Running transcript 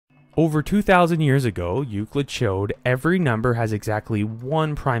Over 2,000 years ago, Euclid showed every number has exactly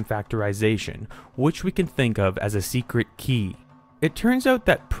one prime factorization, which we can think of as a secret key. It turns out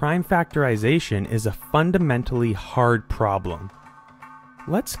that prime factorization is a fundamentally hard problem.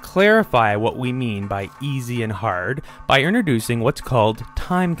 Let's clarify what we mean by easy and hard by introducing what's called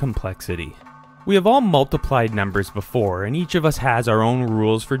time complexity. We have all multiplied numbers before, and each of us has our own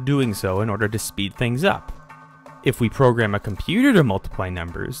rules for doing so in order to speed things up. If we program a computer to multiply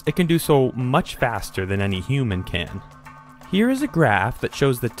numbers, it can do so much faster than any human can. Here is a graph that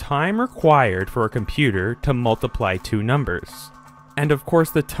shows the time required for a computer to multiply two numbers. And of course,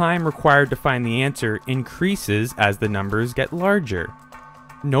 the time required to find the answer increases as the numbers get larger.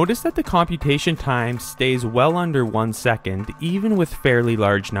 Notice that the computation time stays well under 1 second even with fairly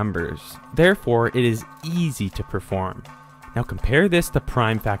large numbers. Therefore, it is easy to perform. Now compare this to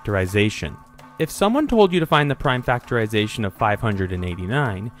prime factorization. If someone told you to find the prime factorization of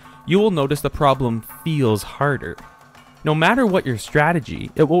 589, you will notice the problem feels harder. No matter what your strategy,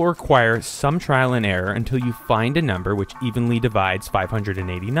 it will require some trial and error until you find a number which evenly divides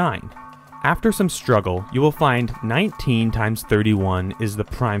 589. After some struggle, you will find 19 times 31 is the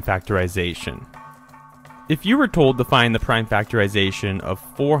prime factorization. If you were told to find the prime factorization of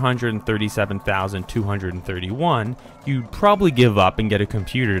 437,231, you'd probably give up and get a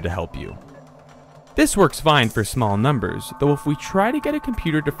computer to help you. This works fine for small numbers, though if we try to get a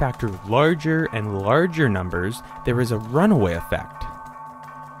computer to factor larger and larger numbers, there is a runaway effect.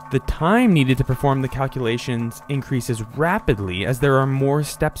 The time needed to perform the calculations increases rapidly as there are more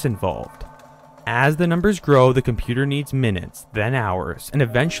steps involved. As the numbers grow, the computer needs minutes, then hours, and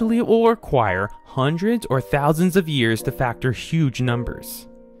eventually it will require hundreds or thousands of years to factor huge numbers.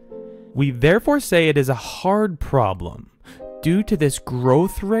 We therefore say it is a hard problem, due to this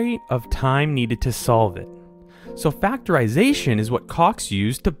growth rate of time needed to solve it. So factorization is what Cox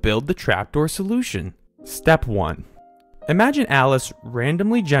used to build the trapdoor solution. Step 1. Imagine Alice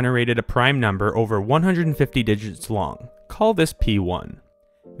randomly generated a prime number over 150 digits long. Call this P1.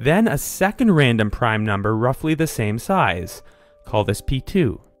 Then a second random prime number roughly the same size. Call this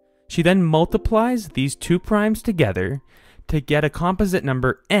P2. She then multiplies these two primes together to get a composite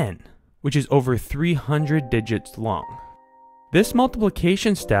number n, which is over 300 digits long. This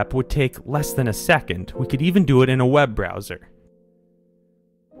multiplication step would take less than a second. We could even do it in a web browser.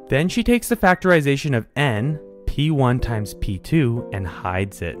 Then she takes the factorization of n, p1 times p2, and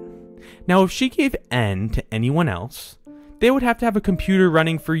hides it. Now if she gave n to anyone else, they would have to have a computer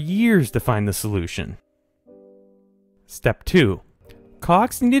running for years to find the solution. Step 2.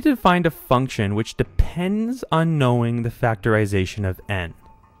 Cox needed to find a function which depends on knowing the factorization of n.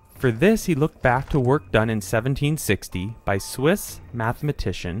 For this, he looked back to work done in 1760 by Swiss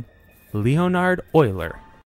mathematician Leonhard Euler.